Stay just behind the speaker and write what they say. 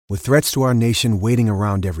With threats to our nation waiting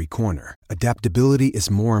around every corner, adaptability is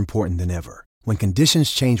more important than ever. When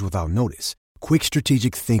conditions change without notice, quick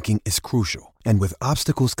strategic thinking is crucial. And with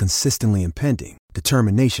obstacles consistently impending,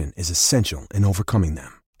 determination is essential in overcoming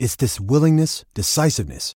them. It's this willingness,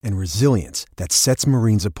 decisiveness, and resilience that sets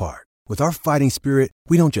Marines apart. With our fighting spirit,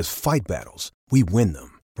 we don't just fight battles, we win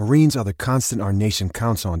them. Marines are the constant our nation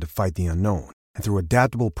counts on to fight the unknown. And through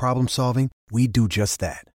adaptable problem solving, we do just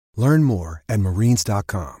that. Learn more at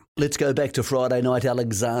marines.com. Let's go back to Friday night,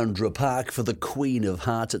 Alexandra Park, for the Queen of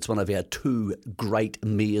Hearts. It's one of our two great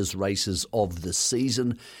mares races of the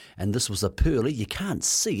season. And this was a pearly. You can't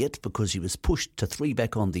see it because he was pushed to 3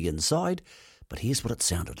 back on the inside. But here's what it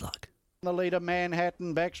sounded like. The leader,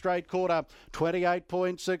 Manhattan, back straight quarter,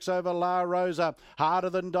 28.6 over La Rosa.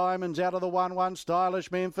 Harder Than Diamonds out of the 1-1.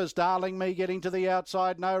 Stylish Memphis, Darling Me getting to the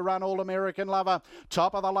outside. No Run, All American Lover.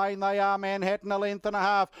 Top of the lane they are, Manhattan, a length and a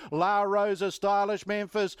half. La Rosa, Stylish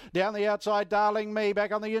Memphis, down the outside, Darling Me,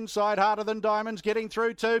 back on the inside. Harder Than Diamonds getting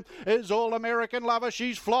through to is All American Lover.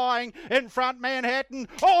 She's flying in front, Manhattan.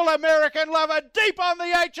 All American Lover deep on the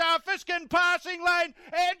HR Fiskin passing lane,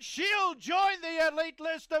 and she'll join the elite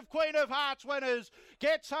list of Queen of Hearts winners.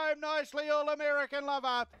 Gets home nicely, All American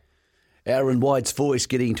Lover. Aaron White's voice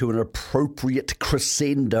getting to an appropriate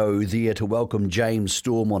crescendo there to welcome James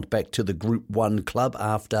Stormont back to the Group 1 club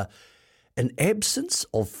after an absence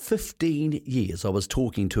of 15 years. I was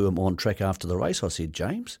talking to him on track after the race. I said,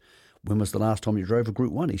 James, when was the last time you drove a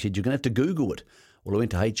Group 1? He said, you're going to have to Google it. Well, I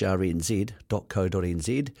went to hrnz.co.nz.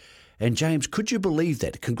 And James, could you believe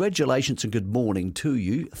that? Congratulations and good morning to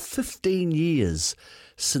you. 15 years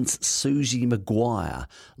since Susie Maguire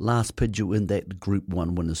last pid you in that Group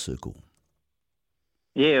 1 winner's circle.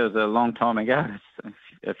 Yeah, it was a long time ago.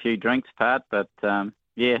 A few drinks apart, but they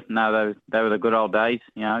were the good old days,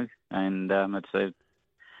 you know. And it's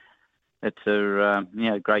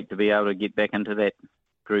great to be able to get back into that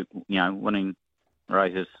group, you know, winning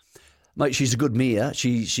races. Mate, she's a good mare.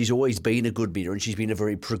 She's always been a good mare, and she's been a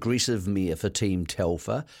very progressive mare for Team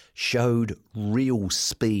Telfer. Showed real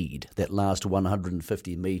speed that last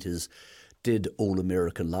 150 metres. Did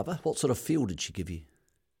All-American Lover. What sort of feel did she give you?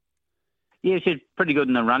 Yeah, she's pretty good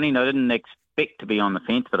in the running. I didn't expect to be on the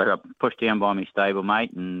fence, but I got pushed down by my stable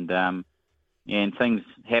mate, and things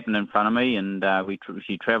happened in front of me, and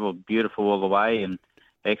she travelled beautiful all the way, and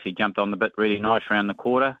actually jumped on the bit really nice around the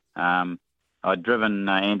quarter. I'd driven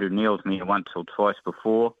Andrew Neal's mare once or twice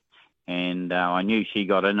before, and I knew she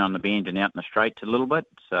got in on the bend and out in the straights a little bit,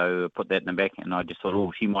 so I put that in the back, and I just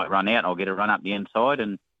thought, she might run out. I'll get her run up the inside,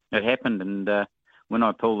 and it happened, and when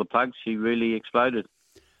I pulled the plug, she really exploded.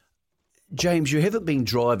 James, you haven't been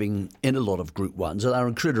driving in a lot of Group 1s, and they're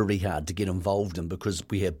incredibly hard to get involved in because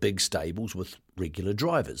we have big stables with regular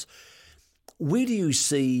drivers. Where do you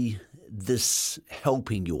see this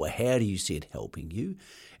helping you, or how do you see it helping you?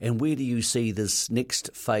 And where do you see this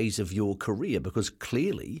next phase of your career? Because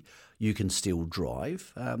clearly you can still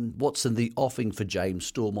drive. What's in the offing for James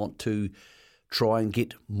Stormont to try and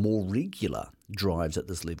get more regular drives at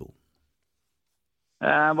this level?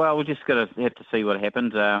 Well, we're just going to have to see what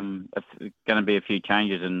happens. It's going to be a few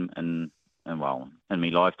changes in my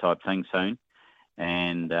life type thing soon.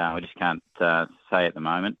 And I just can't say at the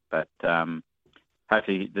moment. But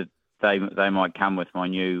hopefully they might come with my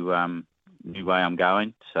new way I'm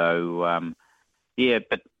going. So,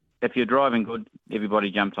 but if you're driving good, everybody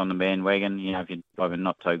jumps on the bandwagon. You know, if you're driving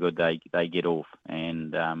not so good, they get off.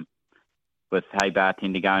 And with Hey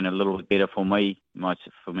Bartender going a little bit better for me,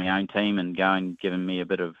 for my own team, and giving me a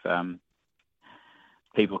bit of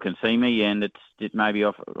people can see me, and it maybe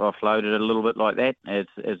offloaded a little bit like that as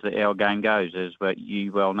our game goes, as what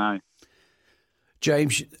you well know.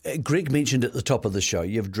 James, Greg mentioned at the top of the show,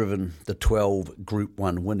 you've driven the 12 Group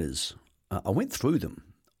 1 winners. I went through them,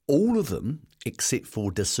 all of them except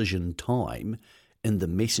for Decision Time in the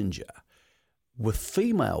Messenger, with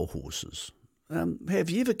female horses. Have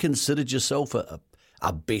you ever considered yourself a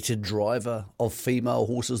better driver of female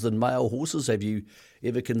horses than male horses? Have you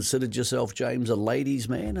ever considered yourself, James, a ladies'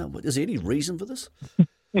 man? Is there any reason for this?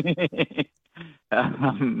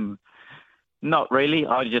 Not really.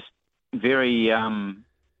 I just very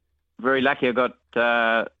lucky I got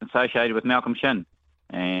associated with Malcolm Shin.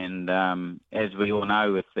 And as we all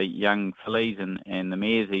know, with the young fillies and the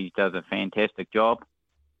mares, he does a fantastic job.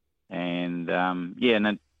 And,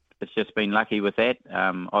 it's just been lucky with that.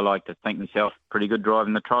 I like to think myself pretty good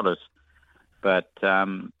driving the trotters. But,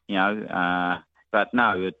 but no,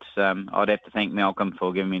 it's I'd have to thank Malcolm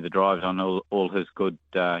for giving me the drives on all his good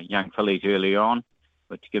young fillies early on,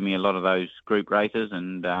 which give me a lot of those group races.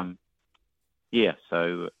 And,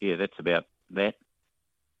 that's about that.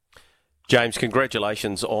 James,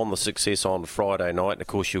 congratulations on the success on Friday night. And of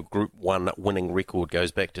course, your Group 1 winning record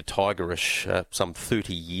goes back to Tigerish some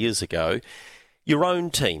 30 years ago. Your own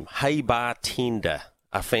team, Hey Bartender,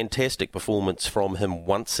 a fantastic performance from him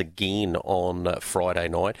once again on Friday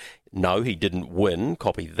night. No, he didn't win.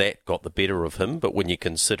 Copy that, got the better of him. But when you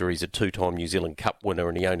consider he's a two-time New Zealand Cup winner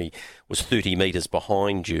and he only was 30 metres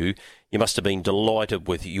behind you, you must have been delighted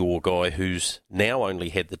with your guy who's now only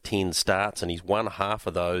had the 10 starts and he's won half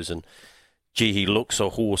of those. And, gee, he looks a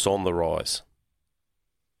horse on the rise.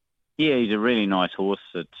 Yeah, he's a really nice horse.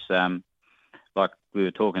 It's like we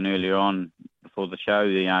were talking earlier on before the show,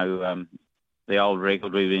 the old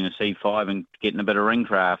record, we've been a C5 and getting a bit of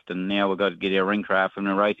ringcraft, and now we've got to get our ringcraft and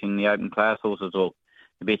we're racing the open class horses, or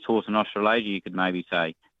the best horse in Australasia, you could maybe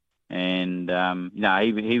say. And,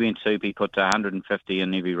 he went super. He put 150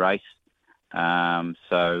 in every race. Couldn't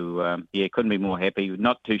be more happy.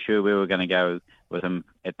 Not too sure where we're going to go with him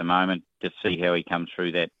at the moment, just see how he comes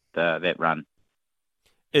through that run.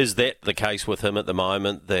 Is that the case with him at the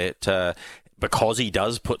moment, that because he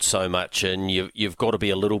does put so much in, you've got to be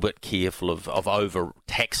a little bit careful of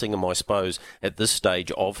over-taxing him, I suppose, at this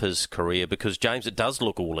stage of his career? Because, James, it does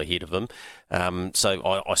look all ahead of him.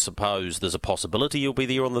 So I suppose there's a possibility he'll be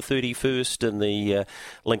there on the 31st in the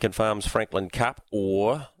Lincoln Farms Franklin Cup,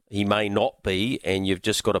 or he may not be, and you've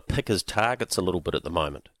just got to pick his targets a little bit at the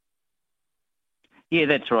moment. Yeah,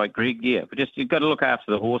 that's right, Greg. Yeah, but you've got to look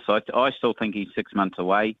after the horse. I still think he's 6 months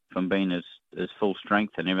away from being his full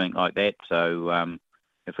strength and everything like that. So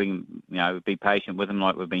if we can, be patient with him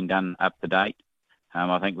like we've been done up to date,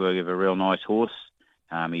 I think we'll give a real nice horse.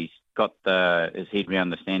 He's got his head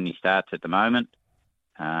round the stand he starts at the moment.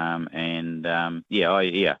 And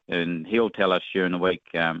he'll tell us during the week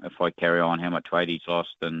if I carry on how much weight he's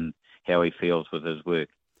lost and how he feels with his work.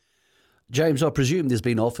 James, I presume there's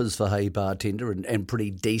been offers for Hey Bartender and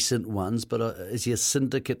pretty decent ones, but is he a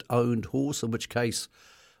syndicate-owned horse, in which case,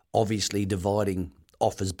 obviously, dividing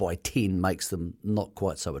offers by 10 makes them not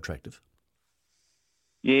quite so attractive?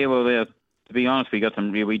 Yeah, well, to be honest,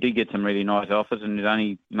 we did get some really nice offers, and there's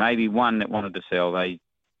only maybe one that wanted to sell.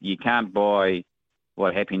 You can't buy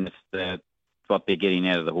what happiness what they're getting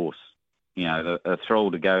out of the horse. A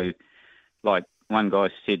thrill to go, like one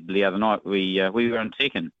guy said the other night, we were in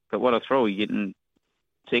second. But what a thrill, you're getting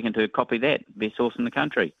second to Copy That, best horse in the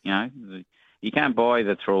country. You can't buy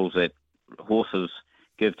the thrills that horses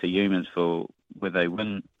give to humans for whether they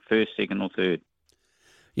win first, second or third.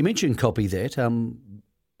 You mentioned Copy That.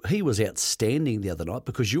 He was outstanding the other night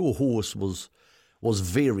because your horse was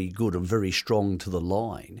very good and very strong to the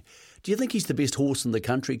line. Do you think he's the best horse in the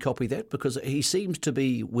country, Copy That? Because he seems to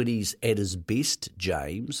be, when he's at his best,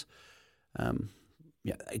 James,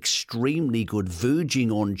 extremely good,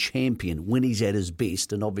 verging on champion when he's at his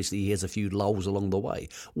best, and obviously he has a few lulls along the way.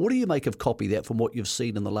 What do you make of Copy That from what you've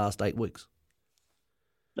seen in the last 8 weeks?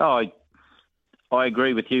 Oh, I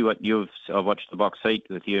agree with you. I watched the box seat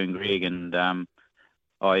with you and Greg, and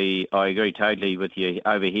I agree totally with you.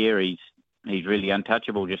 Over here, he's really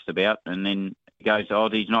untouchable just about, and then he goes to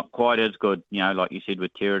Aussie's not quite as good, like you said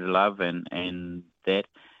with Terror to Love and that.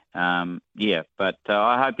 But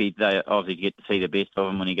I hope the Aussie get to see the best of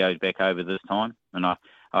him when he goes back over this time, and I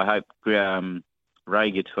hope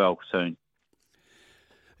Ray gets well soon.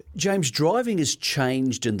 James, driving has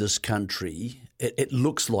changed in this country. It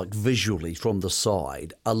looks like visually from the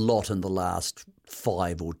side a lot in the last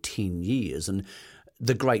 5 or 10 years, and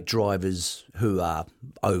the great drivers who are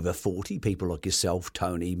over 40, people like yourself,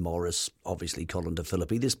 Tony, Morris, obviously Colin De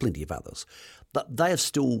Philippi, there's plenty of others, but they are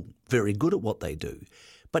still very good at what they do.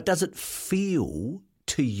 But does it feel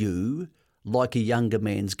to you like a younger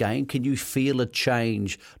man's game? Can you feel a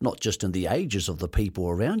change, not just in the ages of the people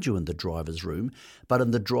around you in the driver's room, but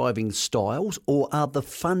in the driving styles, or are the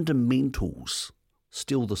fundamentals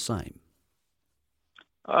still the same?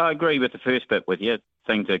 I agree with the first bit with you.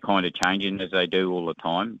 Things are kind of changing as they do all the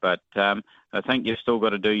time, but I think you've still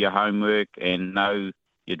got to do your homework and know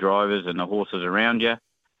your drivers and the horses around you.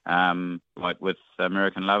 Like with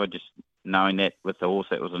Allamericanlover, just knowing that with the horse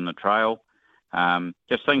that was in the trail,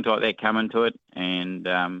 just things like that come into it. And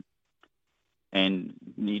I've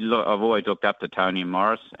always looked up to Tony and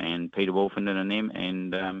Morris and Peter Wolfenden and them,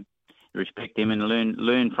 and respect them and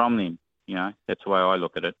learn from them. That's the way I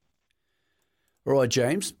look at it. All right,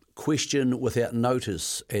 James, question without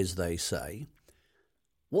notice, as they say.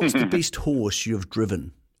 What's the best horse you've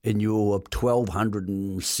driven in your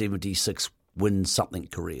 1,276 win something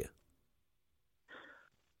career?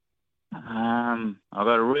 I've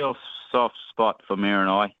got a real soft spot for Mare and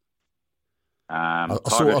I.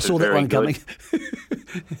 I saw that one coming.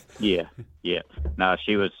 Yeah. No,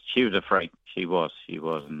 she was a freak. She was,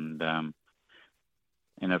 and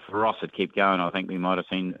if Ross had kept going, I think we might have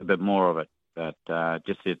seen a bit more of it. But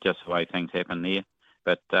just the way things happen there.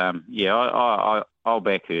 But I'll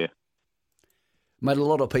back her. Mate, a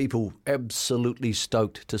lot of people absolutely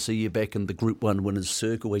stoked to see you back in the Group 1 winners'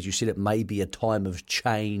 circle. As you said, it may be a time of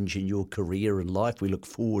change in your career and life. We look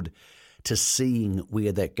forward to seeing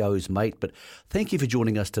where that goes, mate. But thank you for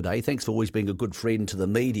joining us today. Thanks for always being a good friend to the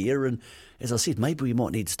media. And as I said, maybe we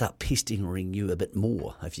might need to start pestering you a bit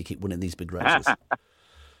more if you keep winning these big races.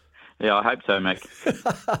 Yeah, I hope so,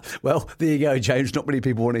 Mick. Well, there you go, James. Not many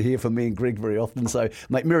people want to hear from me and Greg very often. So,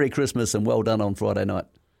 mate, Merry Christmas and well done on Friday night.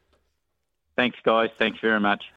 Thanks, guys. Thanks very much.